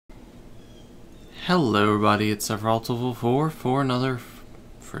Hello everybody, it's Zack for another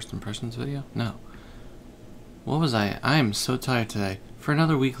first impressions video? No. What was I am so tired today. For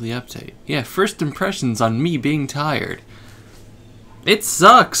another weekly update. Yeah, first impressions on me being tired. It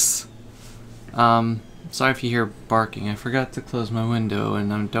sucks! Sorry if you hear barking. I forgot to close my window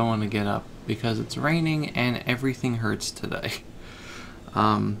and I don't want to get up because it's raining and everything hurts today.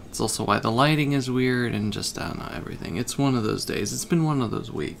 It's also why the lighting is weird and just, I don't know, everything. It's one of those days. It's been one of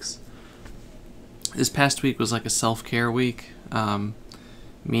those weeks. This past week was like a self-care week,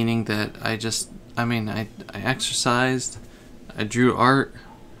 meaning that I exercised, I drew art,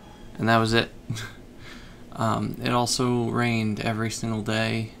 and that was it. It also rained every single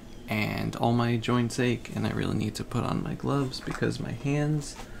day, and all my joints ache, and I really need to put on my gloves because my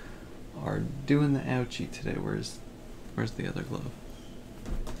hands are doing the ouchie today. Where's the other glove?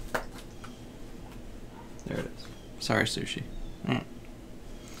 There it is. Sorry, Sushi.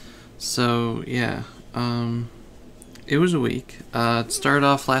 So, yeah, it was a week. It started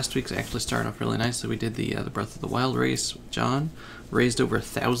off, last week's actually started off really nicely. We did the Breath of the Wild race with John, raised over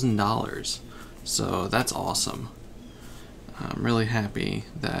 $1,000, so that's awesome. I'm really happy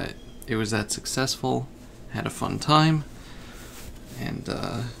that it was that successful, had a fun time, and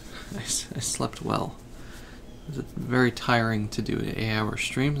I slept well. It was very tiring to do 8-hour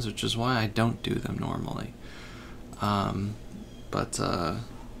streams, which is why I don't do them normally.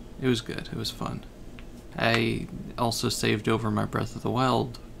 It was good. It was fun. I also saved over my Breath of the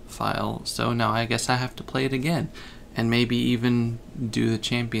Wild file, so now I guess I have to play it again. And maybe even do the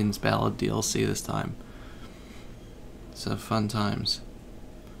Champions Ballad DLC this time. So, fun times.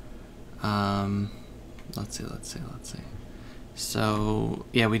 Let's see. So,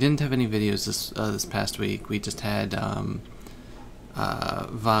 yeah, we didn't have any videos this past week. We just had,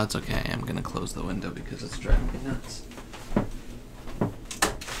 VODs. Okay, I'm gonna close the window because it's driving me nuts.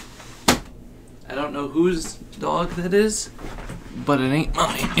 I don't know whose dog that is, but it ain't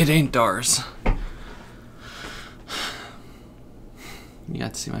mine. It ain't Dar's. You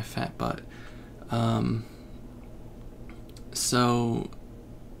got to see my fat butt. So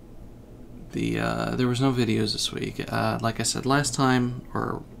there was no videos this week. Like I said last time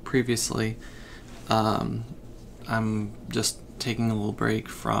or previously, I'm just taking a little break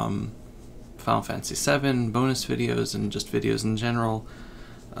from Final Fantasy VII bonus videos and just videos in general.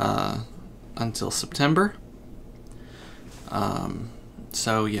 Until September.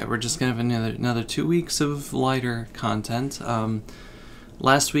 So yeah, we're just gonna have another 2 weeks of lighter content.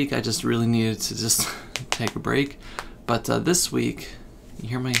 Last week I just really needed to just take a break, but this week, you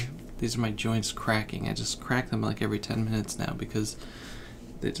hear these are my joints cracking. I just crack them like every 10 minutes now because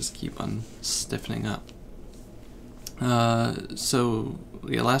they just keep on stiffening up. So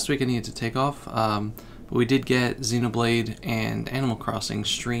yeah, last week I needed to take off. But we did get Xenoblade and Animal Crossing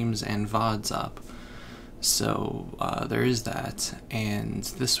streams and VODs up. So there is that. And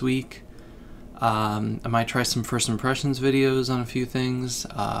this week, I might try some first impressions videos on a few things.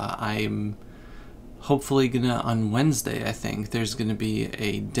 I'm hopefully gonna, on Wednesday, I think, there's gonna be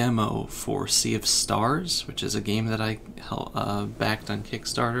a demo for Sea of Stars, which is a game that I backed on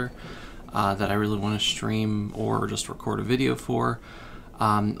Kickstarter, that I really want to stream or just record a video for.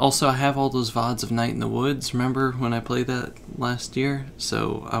 Also, I have all those VODs of Night in the Woods, remember when I played that last year?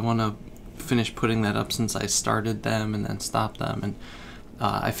 So I want to finish putting that up since I started them and then stopped them. And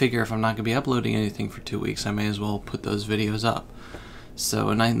I figure if I'm not going to be uploading anything for 2 weeks, I may as well put those videos up. So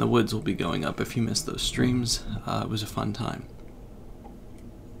A Night in the Woods will be going up if you missed those streams. It was a fun time.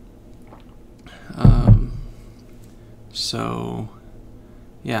 So,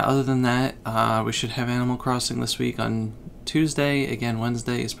 yeah, other than that, we should have Animal Crossing this week on Tuesday. Again,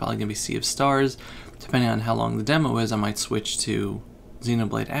 Wednesday is probably going to be Sea of Stars. Depending on how long the demo is, I might switch to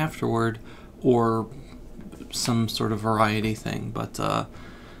Xenoblade afterward, or some sort of variety thing, but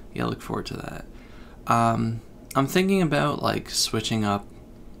yeah, look forward to that. I'm thinking about like switching up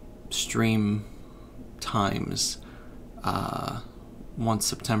stream times once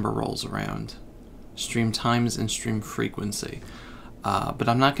September rolls around. Stream times and stream frequency. But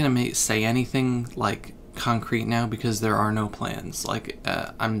I'm not going to say anything like concrete now because there are no plans. Like,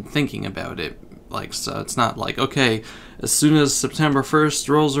 I'm thinking about it. Like, so it's not like, okay, as soon as September 1st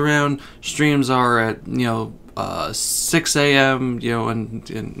rolls around, streams are at, 6 a.m.,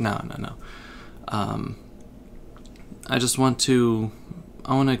 and no. I just want to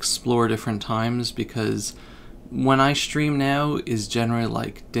explore different times because when I stream now is generally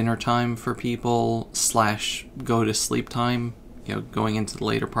like dinner time for people / go to sleep time. Going into the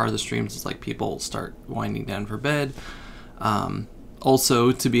later part of the streams, it's like people start winding down for bed.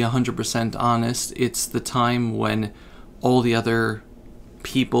 Also, to be 100% honest, it's the time when all the other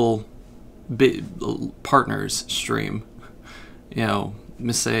people partners stream. You know,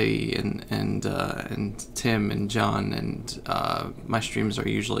 Miss A and Tim and John, and my streams are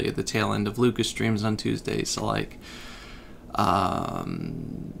usually at the tail end of Lucas streams on Tuesdays. So like,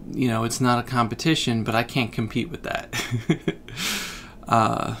 you know, it's not a competition, but I can't compete with that.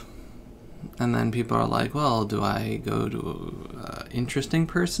 And then people are like, well, do I go to interesting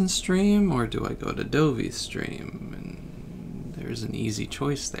person stream or do I go to Dovey's stream? And there's an easy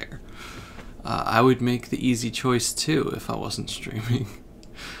choice there. I would make the easy choice too if I wasn't streaming.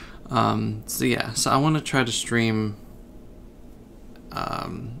 So yeah, so I want to try to stream, at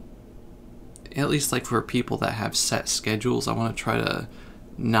least like for people that have set schedules, I want to try to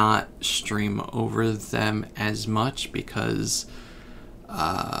not stream over them as much because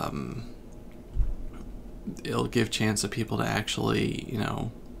it'll give chance of people to actually, you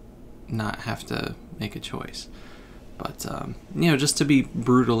know, not have to make a choice. But, you know, just to be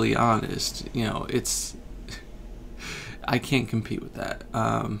brutally honest, you know, it's... I can't compete with that.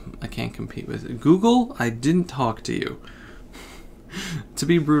 I can't compete with it. Google, I didn't talk to you. To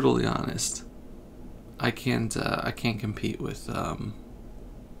be brutally honest, I can't compete with other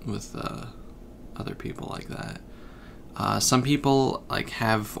people like that. Some people like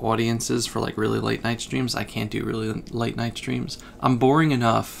have audiences for like really late night streams. I can't do really late night streams. I'm boring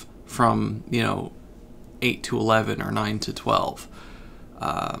enough from, you know, 8 to 11 or 9 to 12.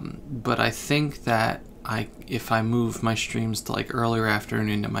 But I think that if I move my streams to like earlier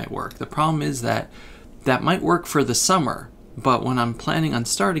afternoon, it might work. The problem is that might work for the summer, but when I'm planning on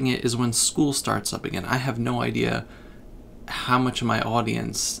starting it is when school starts up again. I have no idea how much of my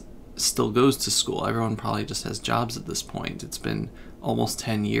audience still goes to school. Everyone probably just has jobs at this point. It's been almost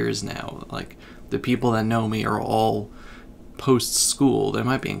 10 years now. Like, the people that know me are all post-school. They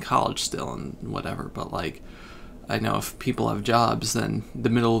might be in college still and whatever, but like, I know if people have jobs, then the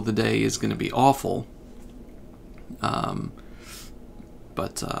middle of the day is going to be awful.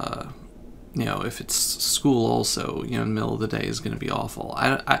 You know, if it's school also, you know, the middle of the day is going to be awful.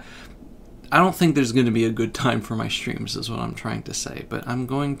 I don't think there's going to be a good time for my streams, is what I'm trying to say. But I'm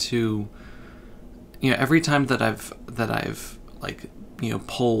going to, you know, every time that I've like, you know,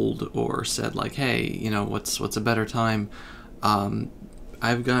 polled or said like, hey, you know, what's a better time,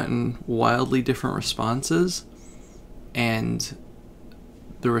 I've gotten wildly different responses, and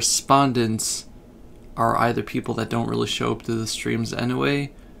the respondents are either people that don't really show up to the streams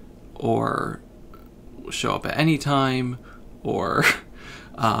anyway, or show up at any time, or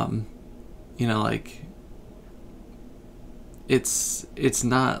you know, like, it's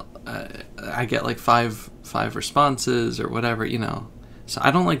not, I get like five responses or whatever, you know. So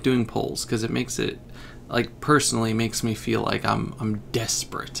I don't like doing polls because it makes it, like, personally makes me feel like I'm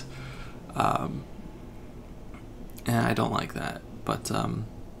desperate, and I don't like that. But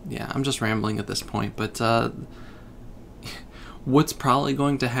yeah, I'm just rambling at this point. But what's probably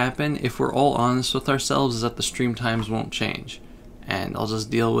going to happen, if we're all honest with ourselves, is that the stream times won't change, and I'll just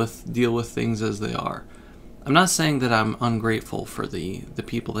deal with things as they are. I'm not saying that I'm ungrateful for the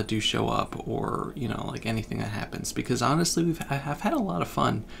people that do show up, or, you know, like, anything that happens, because honestly I've had a lot of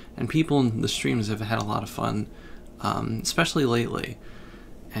fun, and people in the streams have had a lot of fun, especially lately.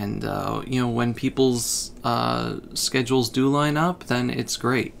 And you know, when people's schedules do line up, then it's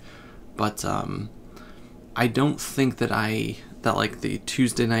great. But I don't think that like the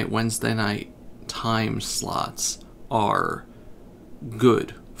Tuesday night, Wednesday night time slots are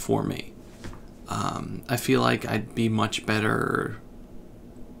good for me. I feel like I'd be much better,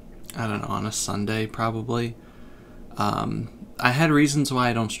 I don't know, on a Sunday probably. I had reasons why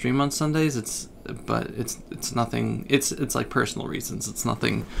I don't stream on Sundays. But it's nothing. It's like personal reasons. It's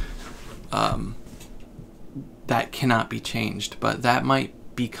nothing that cannot be changed. But that might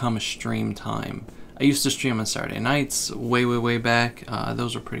become a stream time. I used to stream on Saturday nights way back.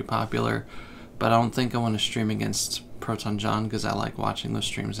 Those were pretty popular. But I don't think I want to stream against Proton John because I like watching those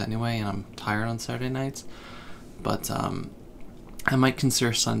streams anyway, and I'm tired on Saturday nights. But I might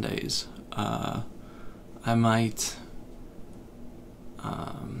consider Sundays. I might.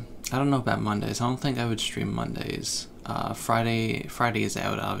 I don't know about Mondays. I don't think I would stream Mondays. Friday is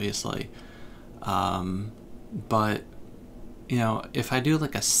out, obviously. But, you know, if I do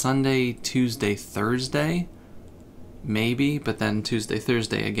like a Sunday, Tuesday, Thursday, maybe. But then Tuesday,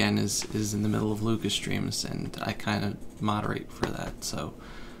 Thursday again is in the middle of Lucas streams, and I kind of moderate for that. So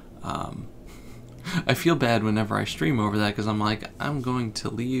I feel bad whenever I stream over that, because I'm like, I'm going to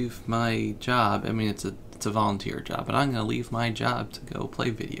leave my job. I mean, it's a volunteer job, but I'm going to leave my job to go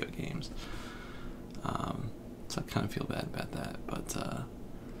play video games. So I kind of feel bad about that. But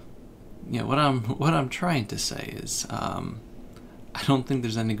you know, what I'm trying to say is, I don't think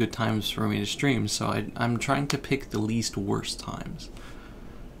there's any good times for me to stream, so I'm trying to pick the least worst times.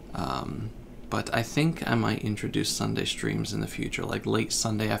 But I think I might introduce Sunday streams in the future, like late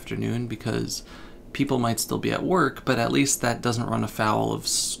Sunday afternoon, because people might still be at work, but at least that doesn't run afoul of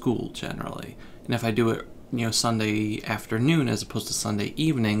school generally. And if I do it, you know, Sunday afternoon as opposed to Sunday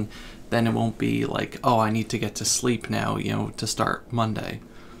evening, then it won't be like, oh, I need to get to sleep now, you know, to start Monday.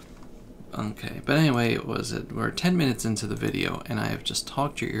 Okay, but anyway, we're 10 minutes into the video, and I have just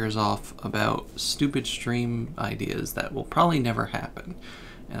talked your ears off about stupid stream ideas that will probably never happen,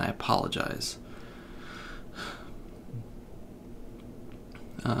 and I apologize.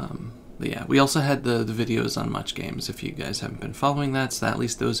 But yeah, we also had the videos on Much Games, if you guys haven't been following that, so at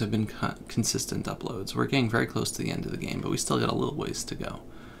least those have been consistent uploads. We're getting very close to the end of the game, but we still got a little ways to go.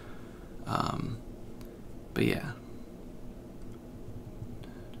 But yeah.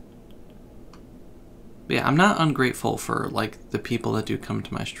 But yeah, I'm not ungrateful for, like, the people that do come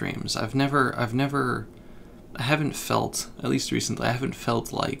to my streams. I haven't felt, at least recently, I haven't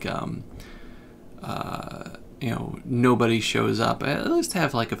felt like, you know, nobody shows up. I at least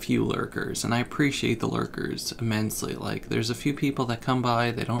have, like, a few lurkers, and I appreciate the lurkers immensely. Like, there's a few people that come by,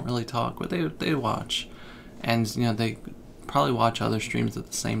 they don't really talk, but they watch. And, you know, they probably watch other streams at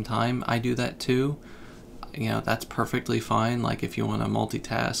the same time. I do that too. You know, that's perfectly fine. Like, if you want to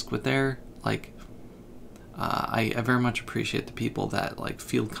multitask with there, like, I very much appreciate the people that, like,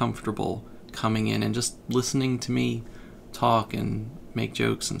 feel comfortable coming in and just listening to me talk and make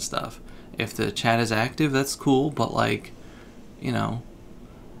jokes and stuff. If the chat is active, that's cool, but, like, you know,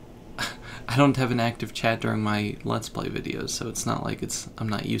 I don't have an active chat during my Let's Play videos, so it's not like I'm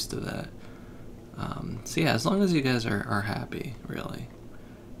not used to that. So yeah, as long as you guys are happy, really.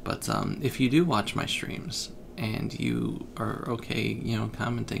 But if you do watch my streams and you are okay, you know,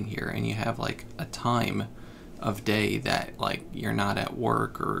 commenting here, and you have, like, a time of day that, like, you're not at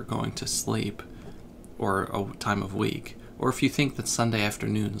work or going to sleep, or a time of week, or if you think that Sunday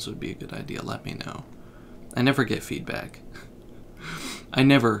afternoons would be a good idea, let me know. I never get feedback. I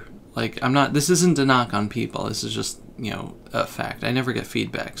never, like, this isn't a knock on people, this is just, you know, a fact. I never get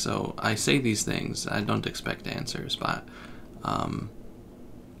feedback, so I say these things, I don't expect answers, but,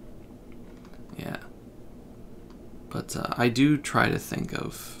 yeah. But I do try to think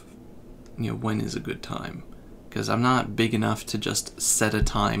of, you know, when is a good time, because I'm not big enough to just set a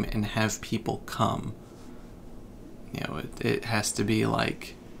time and have people come. You know, it has to be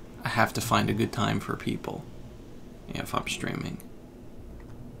like, I have to find a good time for people, you know, if I'm streaming.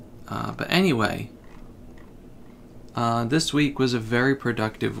 But anyway, this week was a very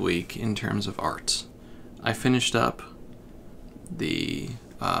productive week in terms of art. I finished up the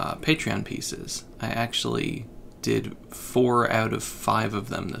Patreon pieces. I actually did 4 out of 5 of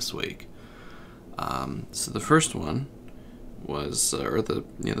them this week. So the first one was, or the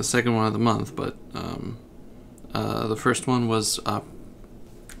second one of the month, but the first one was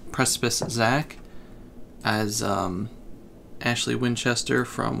Precipice Zack as Ashley Winchester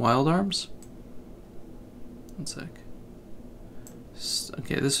from Wild Arms. One sec.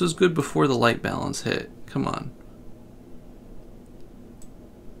 Okay, this was good before the light balance hit. Come on.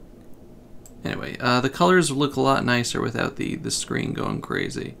 Anyway, the colors look a lot nicer without the screen going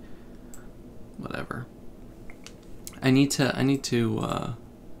crazy. Whatever. I need to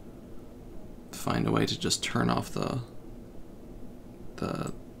find a way to just turn off the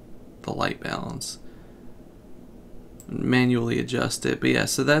light balance. Manually adjust it. But yeah,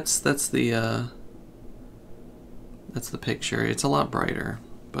 so that's the picture. It's a lot brighter,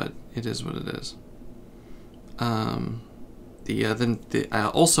 but it is what it is.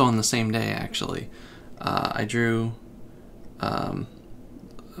 Also on the same day, actually, I drew.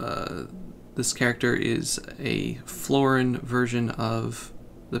 This character is a Florin version of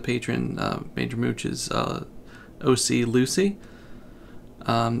the patron MajorMooch's OC Lucy.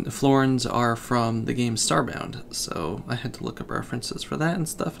 Florins are from the game Starbound, so I had to look up references for that and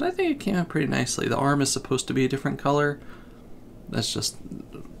stuff, and I think it came out pretty nicely. The arm is supposed to be a different color. That's just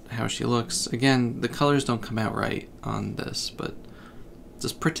how she looks. Again, the colors don't come out right on this, but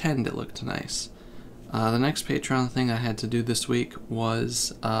just pretend it looked nice. The next Patreon thing I had to do this week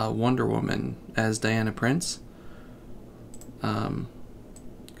was Wonder Woman as Diana Prince. Come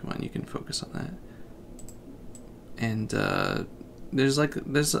on, you can focus on that. And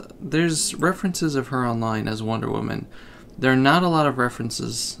there's references of her online as Wonder Woman. There are not a lot of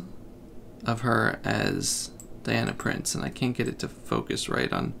references of her as Diana Prince, and I can't get it to focus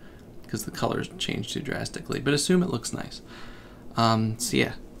right on because the colors change too drastically. But assume it looks nice. So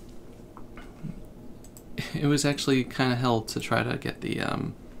yeah. It was actually kind of hell to try to get the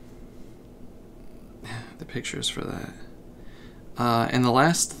pictures for that. And the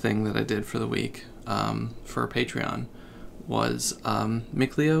last thing that I did for the week for Patreon was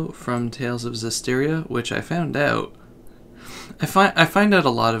Mikleo from Tales of Zestiria, which I found out. I find out a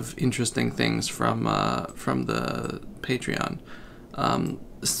lot of interesting things from the Patreon.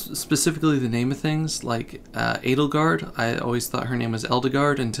 Specifically the name of things, like Edelgard. I always thought her name was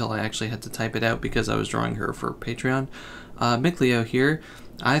Eldegard until I actually had to type it out because I was drawing her for Patreon. Mikleo here,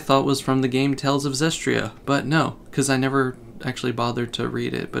 I thought was from the game Tales of Zestria, but no, because I never actually bothered to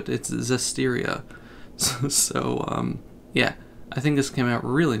read it, but it's Zestiria. So, yeah, I think this came out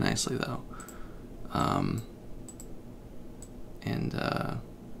really nicely, though.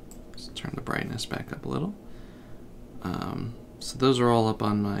 Let's turn the brightness back up a little. So those are all up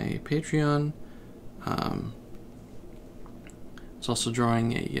on my Patreon. It's also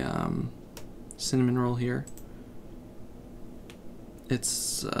drawing a cinnamon roll here.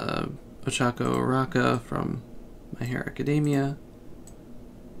 It's Ochako Araka from My Hero Academia.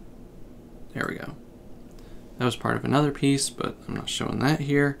 There we go. That was part of another piece, but I'm not showing that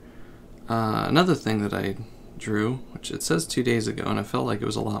here. Another thing that I drew, which it says 2 days ago, and I felt like it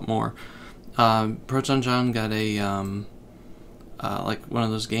was a lot more. Prochonjan got a like one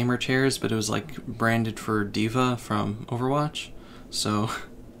of those gamer chairs, but it was like branded for Diva from Overwatch. So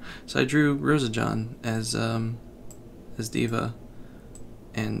I drew Rosajan as Diva,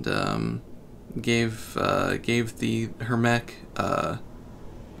 and gave her mech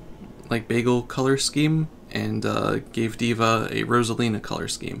like bagel color scheme, and gave Diva a Rosalina color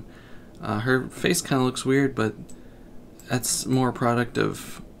scheme. Her face kind of looks weird, but that's more a product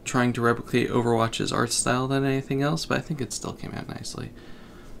of trying to replicate Overwatch's art style than anything else, but I think it still came out nicely.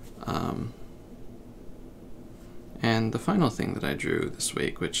 And the final thing that I drew this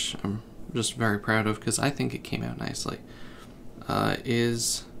week, which I'm just very proud of because I think it came out nicely,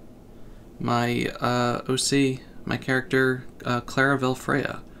 is my OC, my character, Clara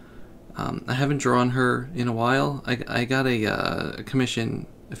Velfreya. I haven't drawn her in a while. I got a commission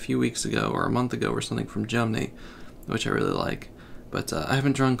a few weeks ago, or a month ago or something, from Jumney, which I really like. But I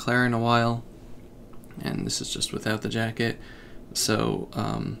haven't drawn Clara in a while, and this is just without the jacket. So,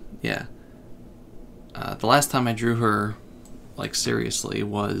 yeah. The last time I drew her, like, seriously,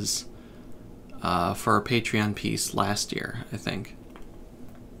 was for a Patreon piece last year, I think.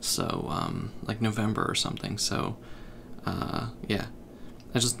 So, like November or something. So, yeah.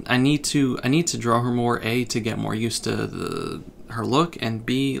 I need to draw her more, A, to get more used to her look, and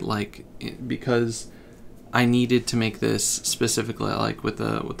B, like, because I needed to make this specifically, like, with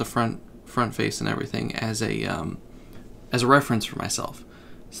the front face and everything, as a reference for myself,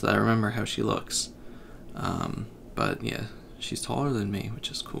 so that I remember how she looks. But yeah, she's taller than me, which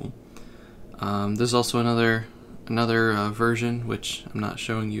is cool. There's also another version, which I'm not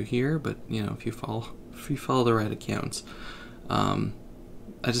showing you here, but you know, if you follow the right accounts, I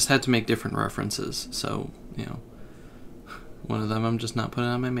just had to make different references, so you know, one of them I'm just not putting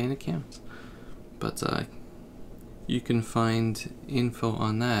on my main account. But you can find info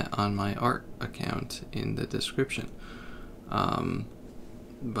on that on my art account in the description.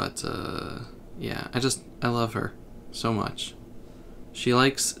 Yeah, I love her so much. She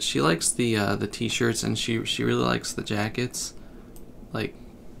likes the t-shirts, and she really likes the jackets. Like,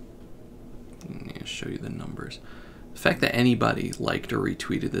 I'm gonna show you the numbers. The fact that anybody liked or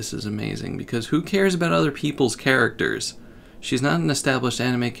retweeted this is amazing, because who cares about other people's characters? She's not an established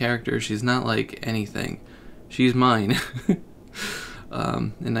anime character. She's not like anything. She's mine.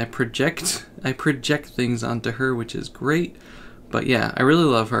 And I project things onto her, which is great. But yeah, I really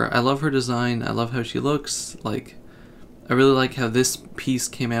love her. I love her design. I love how she looks. Like, I really like how this piece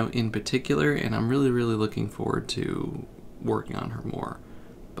came out in particular, and I'm really, really looking forward to working on her more.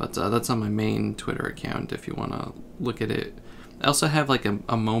 But that's on my main Twitter account if you want to look at it. I also have like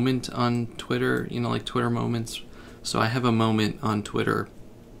a moment on Twitter, you know, like Twitter moments. So I have a moment on Twitter,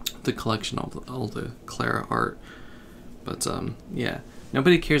 the collection of all the Clara art. But yeah,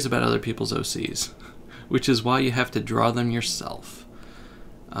 nobody cares about other people's OCs, which is why you have to draw them yourself.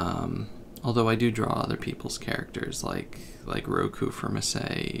 Although I do draw other people's characters, like Roku for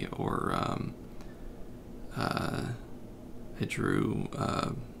Masei, or I drew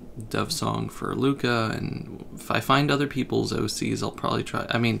Dove Song for Luca, and if I find other people's OCs, I'll probably try.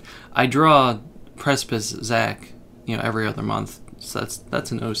 I mean, I draw Precipice Zack, you know, every other month, so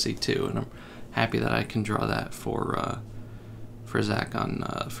that's an OC too, and I'm happy that I can draw that for Zack on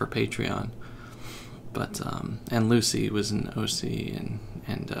for Patreon. But and Lucy was an OC,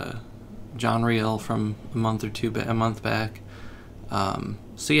 and John Riel from a month back.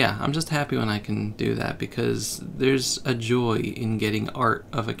 So yeah, I'm just happy when I can do that, because there's a joy in getting art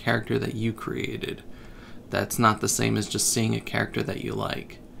of a character that you created that's not the same as just seeing a character that you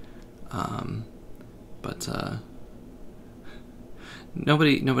like. But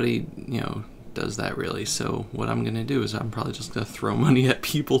nobody, you know, does that really. So what I'm gonna do is I'm probably just gonna throw money at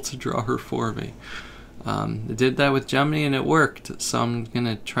people to draw her for me. I did that with Gemini and it worked, so I'm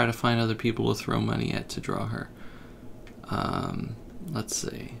gonna try to find other people to throw money at to draw her. Let's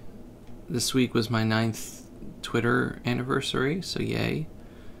see. This week was my 9th Twitter anniversary, so yay.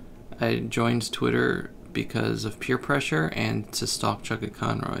 I joined Twitter because of peer pressure and to stalk Chugga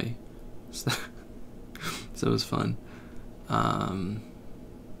Conroy. So it was fun.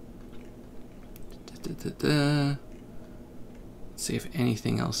 Let's see if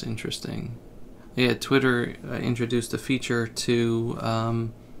anything else interesting. Yeah, Twitter introduced a feature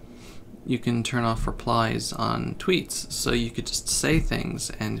to you can turn off replies on tweets, so you could just say things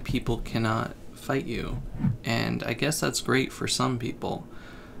and people cannot fight you. And I guess that's great for some people,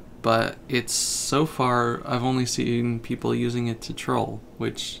 but it's so far I've only seen people using it to troll,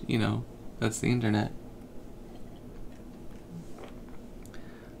 which, you know, that's the internet.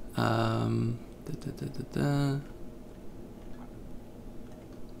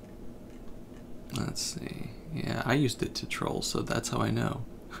 Let's see. Yeah, I used it to troll, so that's how I know.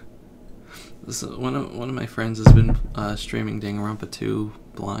 One of my friends has been streaming Danganronpa 2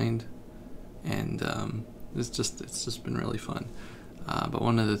 blind, and it's just been really fun. But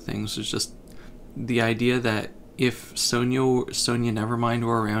one of the things was just the idea that if Sonia Nevermind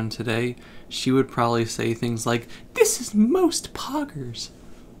were around today, she would probably say things like, "This is most poggers,"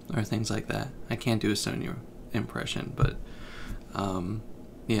 or things like that. I can't do a Sonia impression, but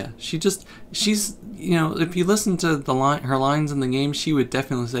yeah, she's, you know, if you listen to her lines in the game, she would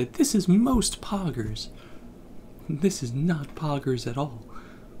definitely say, "This is most poggers. This is not poggers at all."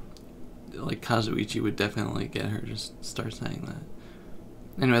 Like, Kazuichi would definitely get her to just start saying that.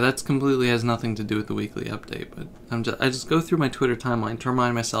 Anyway, that's completely has nothing to do with the weekly update, but I just go through my Twitter timeline to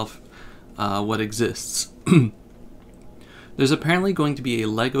remind myself what exists. There's apparently going to be a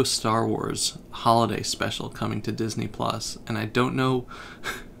Lego Star Wars holiday special coming to Disney Plus, and I don't know.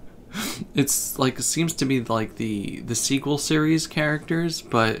 It's like, it seems to be like the sequel series characters,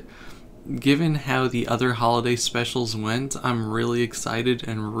 but given how the other holiday specials went, I'm really excited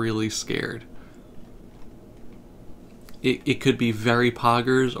and really scared. It could be very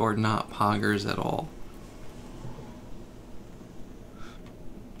poggers or not poggers at all.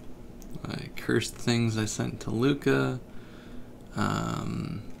 I cursed things I sent to Luca.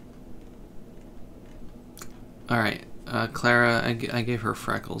 Alright, Clara, I gave her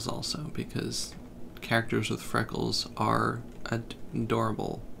freckles also, because characters with freckles are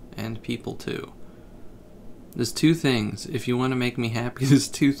adorable, and people too. There's two things, if you want to make me happy, there's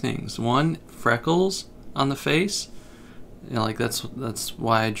two things. One, freckles on the face. You know, like that's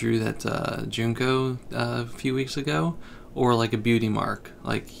why I drew that Junko a few weeks ago. Or like a beauty mark,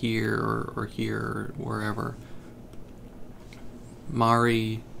 like here or here or wherever.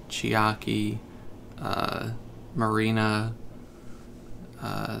 Mari, Chiaki, Marina,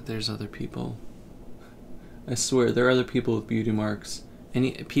 there's other people. I swear, there are other people with beauty marks.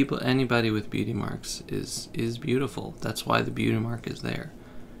 Anybody with beauty marks is beautiful. That's why the beauty mark is there.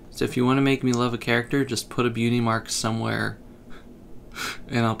 So if you want to make me love a character, just put a beauty mark somewhere,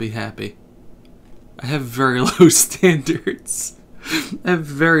 and I'll be happy. I have very low standards. I have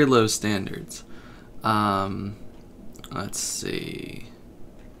very low standards. Let's see.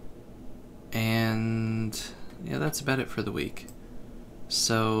 And yeah, that's about it for the week.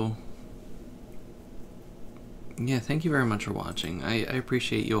 So yeah, thank you very much for watching. I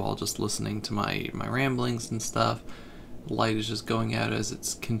appreciate you all just listening to my ramblings and stuff. The light is just going out as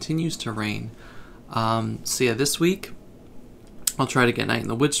it continues to rain. So yeah, this week I'll try to get Night in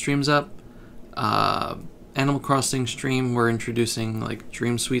the Woods streams up. Animal Crossing stream, we're introducing like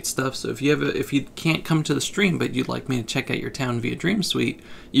Dream Suite stuff, so if you can't come to the stream but you'd like me to check out your town via Dream Suite,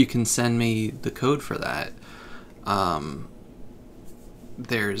 you can send me the code for that.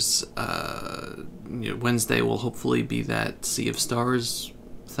 There's you know, Wednesday will hopefully be that Sea of Stars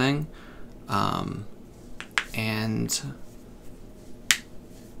thing, and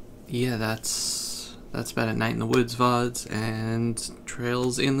yeah, that's about it. Night in the Woods VODs and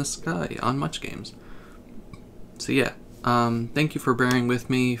Trails in the Sky on Much Games. So yeah, thank you for bearing with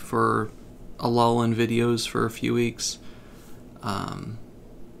me for a lull in videos for a few weeks. I'm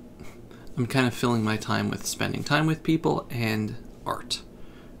kind of filling my time with spending time with people and art.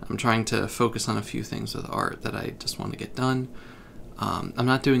 I'm trying to focus on a few things with art that I just want to get done. I'm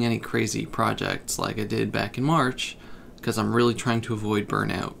not doing any crazy projects like I did back in March, because I'm really trying to avoid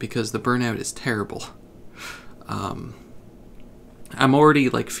burnout, because the burnout is terrible. I'm already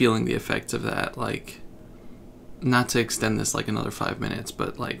like feeling the effects of that. Like, not to extend this like another 5 minutes,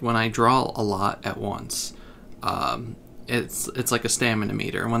 but like when I draw a lot at once, it's like a stamina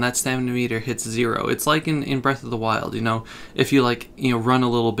meter, and when that stamina meter hits 0, it's like in Breath of the Wild, you know, if you like, you know, run a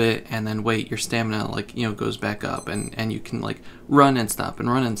little bit and then wait, your stamina like, you know, goes back up, and you can like run and stop and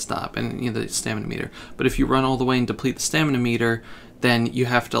run and stop, and you know, the stamina meter. But if you run all the way and deplete the stamina meter, then you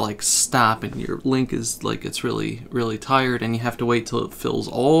have to like stop, and your Link is like, it's really, really tired, and you have to wait till it fills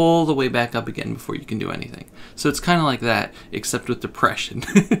all the way back up again before you can do anything. So it's kind of like that, except with depression.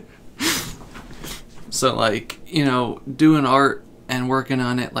 So like, you know, doing art and working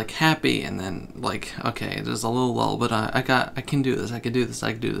on it like happy, and then like, okay, there's a little lull, but I can do this, I can do this,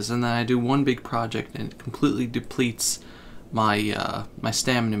 I can do this, and then I do one big project and it completely depletes my my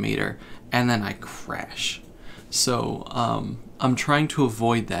stamina meter, and then I crash. So I'm trying to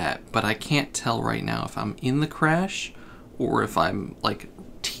avoid that, but I can't tell right now if I'm in the crash or if I'm like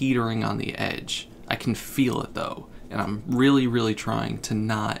teetering on the edge. I can feel it though, and I'm really, really trying to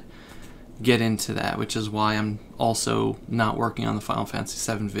not get into that, which is why I'm also not working on the Final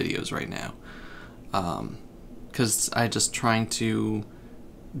Fantasy VII videos right now, because I'm just trying to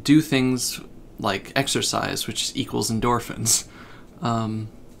do things like exercise, which equals endorphins.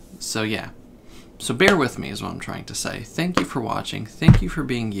 So yeah, so bear with me is what I'm trying to say. Thank you for watching, thank you for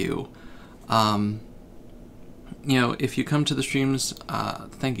being you. You know, if you come to the streams,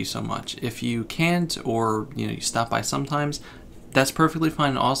 thank you so much. If you can't, or you know, you stop by sometimes, that's perfectly fine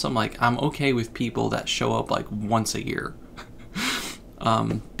and awesome. Like, I'm okay with people that show up like once a year.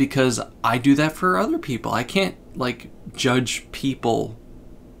 Because I do that for other people. I can't like judge people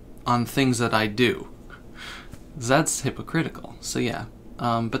on things that I do. That's hypocritical. So yeah.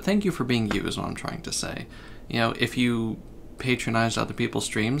 But thank you for being you is what I'm trying to say. You know, if you patronize other people's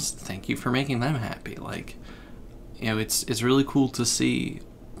streams, thank you for making them happy. Like, you know, it's really cool to see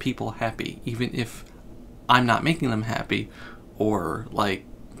people happy, even if I'm not making them happy, or like,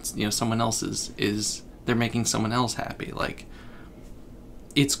 you know, someone else is they're making someone else happy. Like,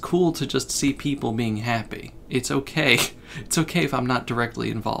 it's cool to just see people being happy. It's okay. It's okay if I'm not directly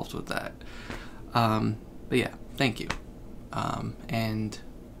involved with that. But yeah, thank you. And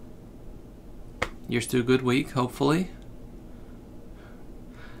here's to a good week, hopefully.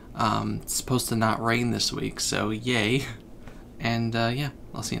 It's supposed to not rain this week, so yay. And yeah,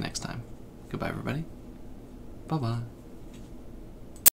 I'll see you next time. Goodbye, everybody. Bye-bye.